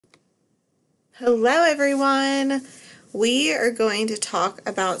Hello everyone! We are going to talk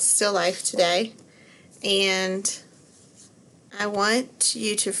about still life today, and I want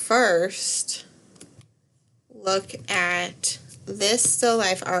you to first look at this still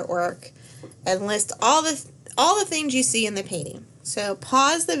life artwork and list all the things you see in the painting. So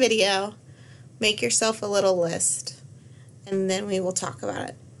pause the video, make yourself a little list, and then we will talk about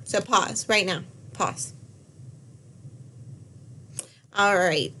it. So pause right now. Pause. All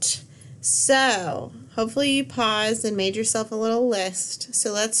right. So, hopefully you paused and made yourself a little list.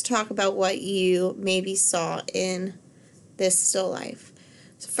 So let's talk about what you maybe saw in this still life.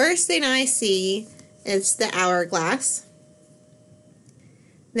 So first thing I see is the hourglass.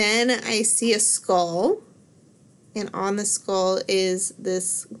 Then I see a skull. And on the skull is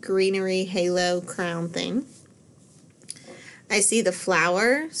this greenery halo crown thing. I see the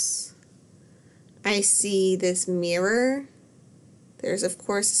flowers. I see this mirror. There's, of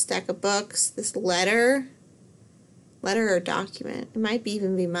course, a stack of books, this letter or document. It might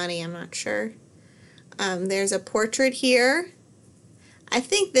even be money, I'm not sure. There's a portrait here. I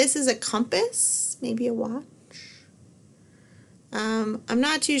think this is a compass, maybe a watch. I'm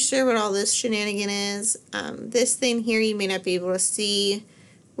not too sure what all this shenanigan is. This thing here you may not be able to see.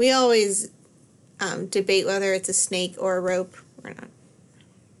 We always debate whether it's a snake or a rope or not.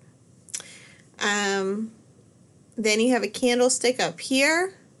 Then you have a candlestick up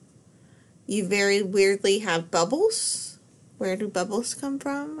here. You very weirdly have bubbles. Where do bubbles come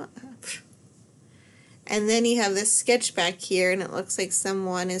from? And then you have this sketch back here, and it looks like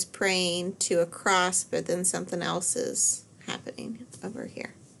someone is praying to a cross, but then something else is happening over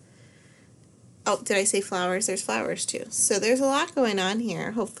here. Oh, did I say flowers? There's flowers too. So there's a lot going on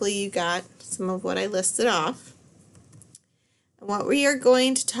here. Hopefully you got some of what I listed off. What we are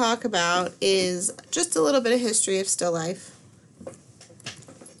going to talk about is just a little bit of history of still life.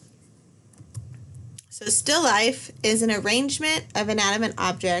 So still life is an arrangement of inanimate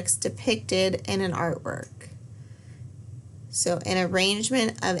objects depicted in an artwork. So an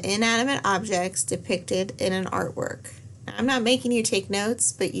arrangement of inanimate objects depicted in an artwork. Now, I'm not making you take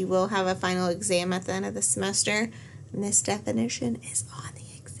notes, but you will have a final exam at the end of the semester, and this definition is on the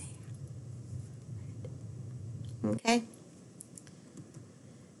exam. Okay?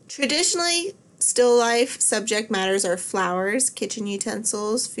 Traditionally, still life subject matters are flowers, kitchen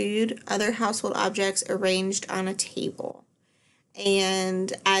utensils, food, other household objects arranged on a table.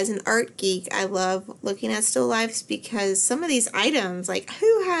 And as an art geek, I love looking at still lifes because some of these items, like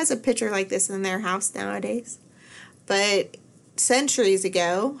who has a picture like this in their house nowadays? But centuries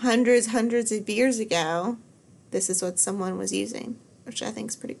ago, hundreds of years ago, this is what someone was using, which I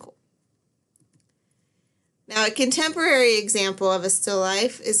think is pretty cool. Now, a contemporary example of a still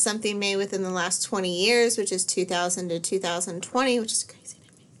life is something made within the last 20 years, which is 2000 to 2020, which is crazy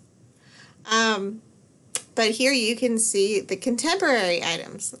to me. But here you can see the contemporary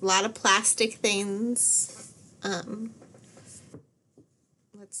items. A lot of plastic things. Let's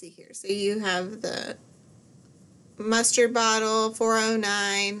see here. So you have the mustard bottle,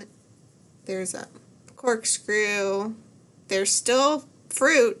 409. There's a corkscrew. There's still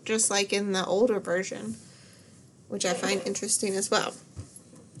fruit, just like in the older version, which I find interesting as well.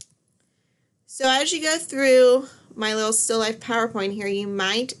 So as you go through my little still life PowerPoint here, you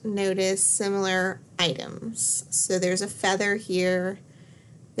might notice similar items. So there's a feather here,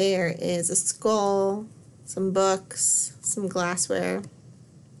 there is a skull, some books, some glassware.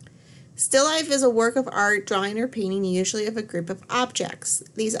 Still life is a work of art, drawing or painting, usually of a group of objects.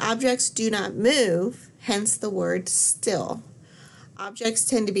 These objects do not move, hence the word still. Objects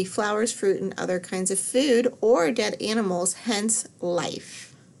tend to be flowers, fruit, and other kinds of food, or dead animals, hence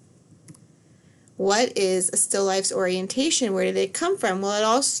life. What is a still life's orientation? Where did it come from? Well, it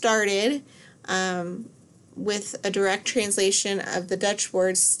all started with a direct translation of the Dutch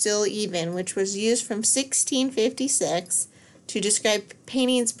word still even, which was used from 1656 to describe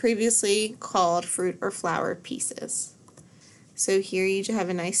paintings previously called fruit or flower pieces. So here you have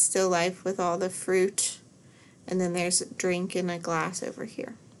a nice still life with all the fruit. And then there's a drink in a glass over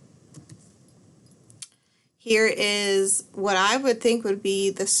here. Here is what I would think would be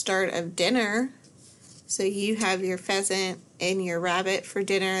the start of dinner. So you have your pheasant and your rabbit for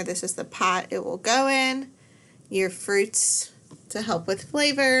dinner. This is the pot it will go in. Your fruits to help with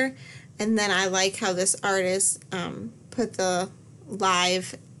flavor. And then I like how this artist put the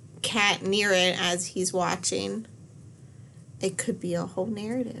live cat near it as he's watching. It could be a whole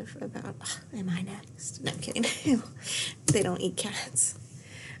narrative about, am I next? No, I'm kidding. They don't eat cats.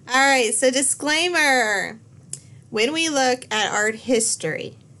 All right, so disclaimer. When we look at art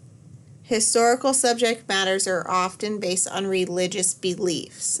history, Historical subject matters are often based on religious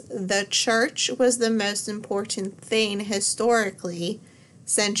beliefs. The church was the most important thing historically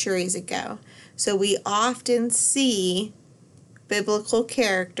centuries ago. So we often see biblical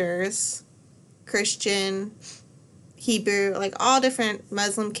characters, Christian, Hebrew, like all different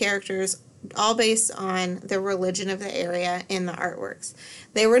Muslim characters, all based on the religion of the area in the artworks.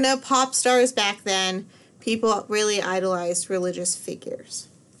 There were no pop stars back then. People really idolized religious figures.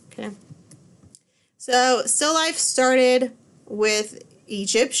 Okay. So still life started with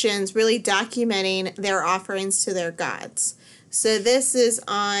Egyptians really documenting their offerings to their gods. So this is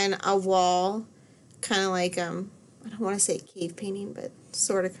on a wall, kind of like, I don't want to say cave painting, but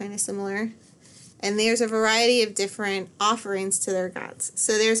sort of kind of similar. And there's a variety of different offerings to their gods.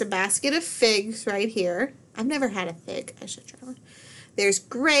 So there's a basket of figs right here. I've never had a fig. I should try one. There's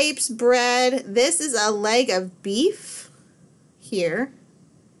grapes, bread. This is a leg of beef here.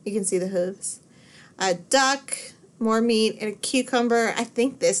 You can see the hooves. A duck, more meat, and a cucumber. I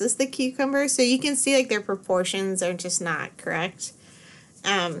think this is the cucumber. So you can see like their proportions are just not correct.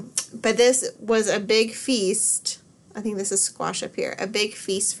 But this was a big feast. I think this is squash up here. A big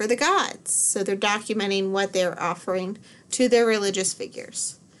feast for the gods. So they're documenting what they're offering to their religious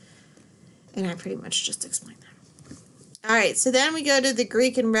figures. And I pretty much just explained that. All right, so then we go to the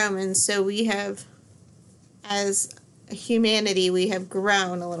Greek and Romans. So we have, as humanity, we have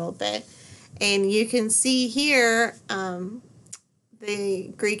grown a little bit. And you can see here,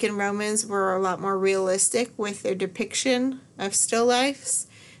 the Greek and Romans were a lot more realistic with their depiction of still lifes.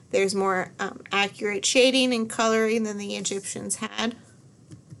 There's more accurate shading and coloring than the Egyptians had.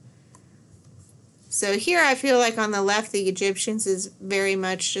 So here I feel like on the left, the Egyptians is very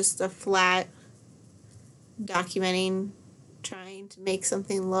much just a flat documenting, trying to make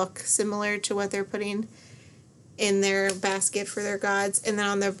something look similar to what they're putting in their basket for their gods. And then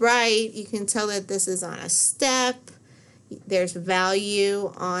on the right, you can tell that this is on a step. There's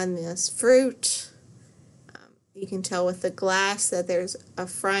value on this fruit. You can tell with the glass that there's a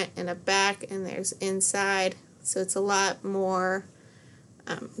front and a back, and there's inside. So it's a lot more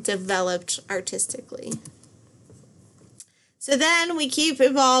developed artistically. So then we keep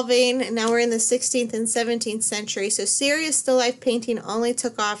evolving, and now we're in the 16th and 17th century. So serious still life painting only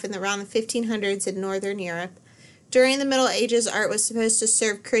took off in around the 1500s in Northern Europe. During the Middle Ages, art was supposed to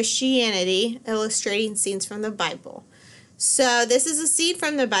serve Christianity, illustrating scenes from the Bible. So this is a scene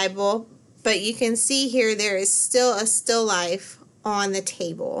from the Bible, but you can see here there is still a still life on the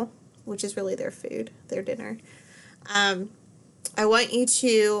table, which is really their food, their dinner. I want you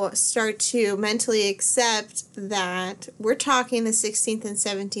to start to mentally accept that we're talking the 16th and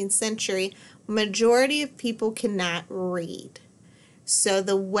 17th century. Majority of people cannot read. So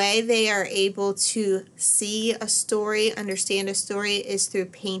the way they are able to see a story, understand a story, is through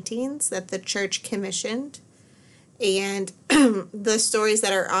paintings that the church commissioned. And the stories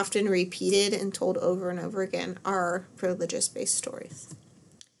that are often repeated and told over and over again are religious-based stories.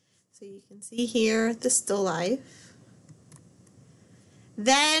 So you can see here the still life.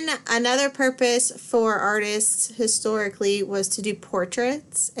 Then another purpose for artists historically was to do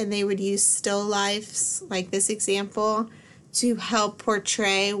portraits, and they would use still lifes, like this example, to help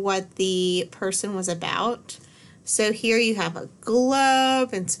portray what the person was about. So here you have a globe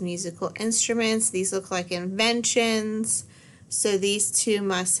and some musical instruments. These look like inventions. So these two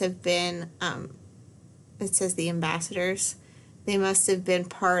must have been, it says the ambassadors. They must have been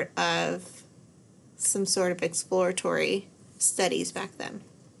part of some sort of exploratory studies back then.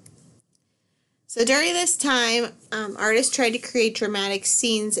 So during this time, artists tried to create dramatic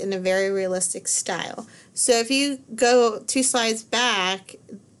scenes in a very realistic style. So if you go 2 slides back,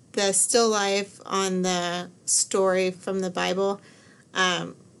 the still life on the story from the Bible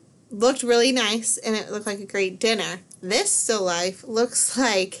looked really nice, and it looked like a great dinner. This still life looks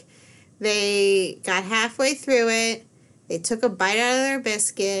like they got halfway through it, they took a bite out of their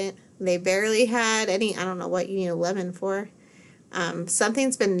biscuit, they barely had any, I don't know what you need a lemon for.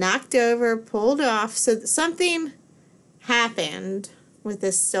 Something's been knocked over, pulled off, so something happened with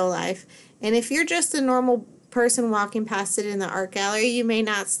this still life. And if you're just a normal person walking past it in the art gallery, you may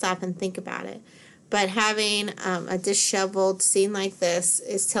not stop and think about it. But having a disheveled scene like this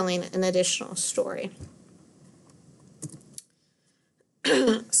is telling an additional story.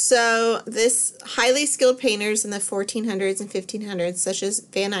 So this highly skilled painters in the 1400s and 1500s, such as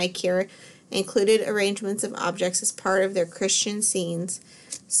Van Eyck here, included arrangements of objects as part of their Christian scenes.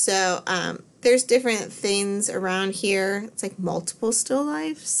 So there's different things around here. It's like multiple still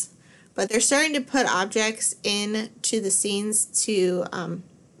lifes. But they're starting to put objects into the scenes to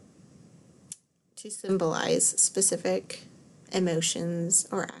symbolize specific emotions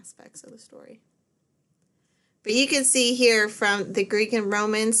or aspects of the story. But you can see here from the Greek and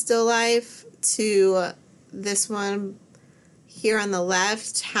Roman still life to this one here on the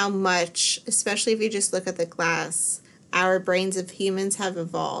left, how much, especially if you just look at the glass, our brains of humans have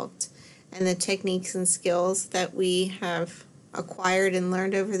evolved, and the techniques and skills that we have acquired and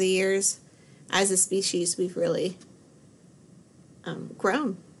learned over the years. As a species, we've really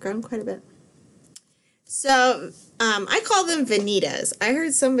grown quite a bit. So I call them vanitas. I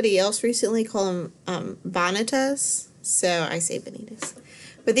heard somebody else recently call them vanitas, so I say vanitas.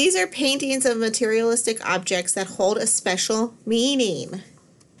 But these are paintings of materialistic objects that hold a special meaning.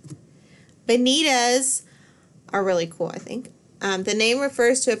 Vanitas are really cool, I think. The name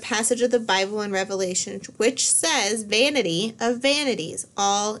refers to a passage of the Bible in Revelation which says, vanity of vanities,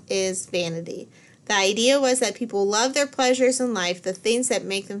 all is vanity. The idea was that people love their pleasures in life, the things that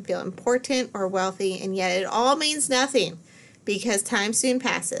make them feel important or wealthy, and yet it all means nothing because time soon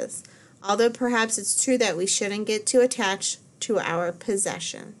passes. Although perhaps it's true that we shouldn't get too attached to our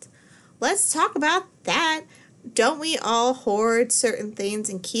possessions. Let's talk about that. Don't we all hoard certain things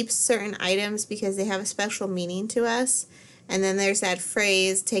and keep certain items because they have a special meaning to us? And then there's that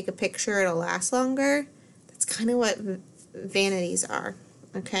phrase, take a picture, it'll last longer. That's kind of what vanities are,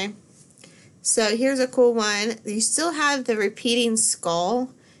 okay? So here's a cool one. You still have the repeating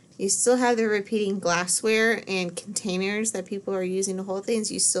skull. You still have the repeating glassware and containers that people are using to hold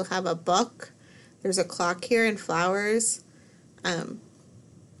things. You still have a book. There's a clock here and flowers.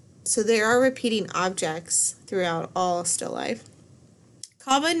 So there are repeating objects throughout all still life.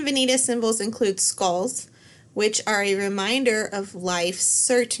 Common vanita symbols include skulls, which are a reminder of life's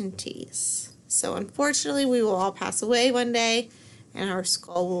certainties. So unfortunately, we will all pass away one day, and our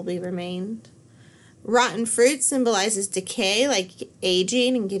skull will be remained. Rotten fruit symbolizes decay, like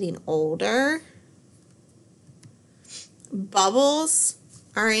aging and getting older. Bubbles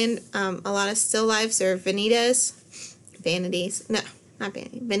are in a lot of still lifes, or vanitas,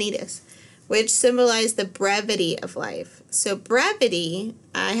 which symbolize the brevity of life. So brevity,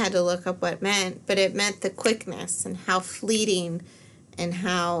 I had to look up what it meant, but it meant the quickness and how fleeting and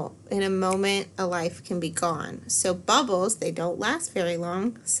how in a moment a life can be gone. So bubbles, they don't last very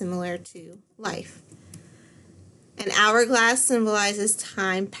long, similar to life. An hourglass symbolizes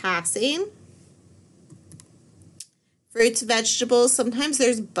time passing. Fruits, vegetables, sometimes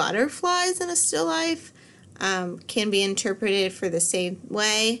there's butterflies in a still life, can be interpreted for the same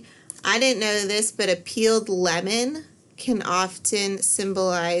way. I didn't know this, but a peeled lemon can often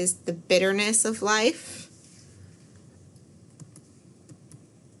symbolize the bitterness of life.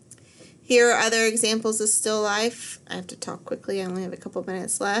 Here are other examples of still life. I have to talk quickly. I only have a couple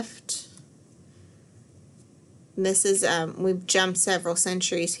minutes left. This is, we've jumped several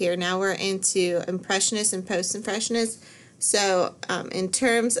centuries here. Now we're into Impressionists and Post-Impressionists. So in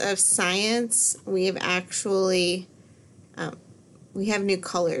terms of science, we have actually, we have new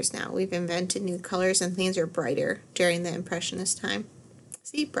colors now. We've invented new colors and things are brighter during the Impressionist time.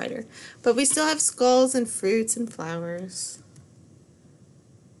 See, brighter. But we still have skulls and fruits and flowers.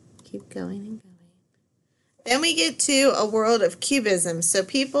 Keep going and going. Then we get to a world of cubism. So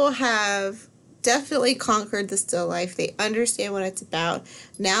people have definitely conquered the still life. They understand what it's about.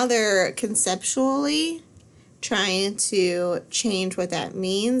 Now they're conceptually trying to change what that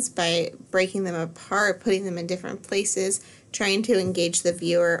means by breaking them apart, putting them in different places, trying to engage the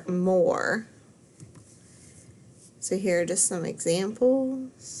viewer more. So here are just some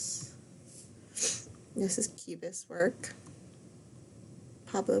examples. This is Cubist work.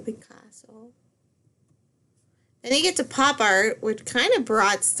 Pablo Picasso. Then you get to pop art, which kind of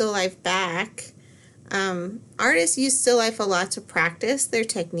brought still life back. Artists use still life a lot to practice their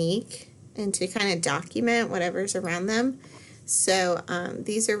technique and to kind of document whatever's around them. So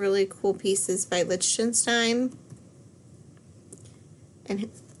these are really cool pieces by Lichtenstein.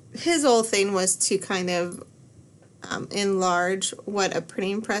 And his whole thing was to kind of enlarge what a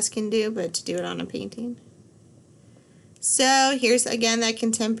printing press can do, but to do it on a painting. So here's again that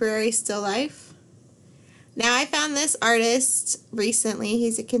contemporary still life. Now I found this artist recently.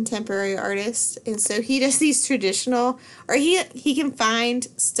 He's a contemporary artist, and so he does these traditional, or he can find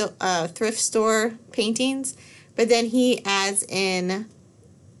still thrift store paintings, but then he adds in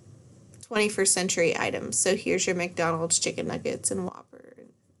 21st century items. So here's your McDonald's chicken nuggets and Whopper,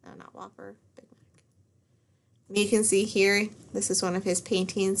 not Whopper, Big Mac. You can see here, this is one of his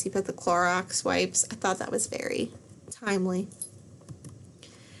paintings. He put the Clorox wipes. I thought that was very timely.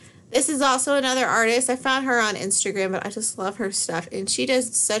 This is also another artist. I found her on Instagram, but I just love her stuff. And she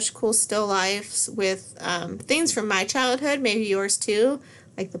does such cool still lifes with things from my childhood, maybe yours too,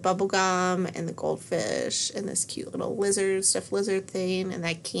 like the bubble gum and the goldfish and this cute little lizard, stuffed lizard thing, and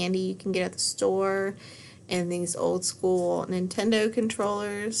that candy you can get at the store, and these old school Nintendo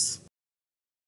controllers.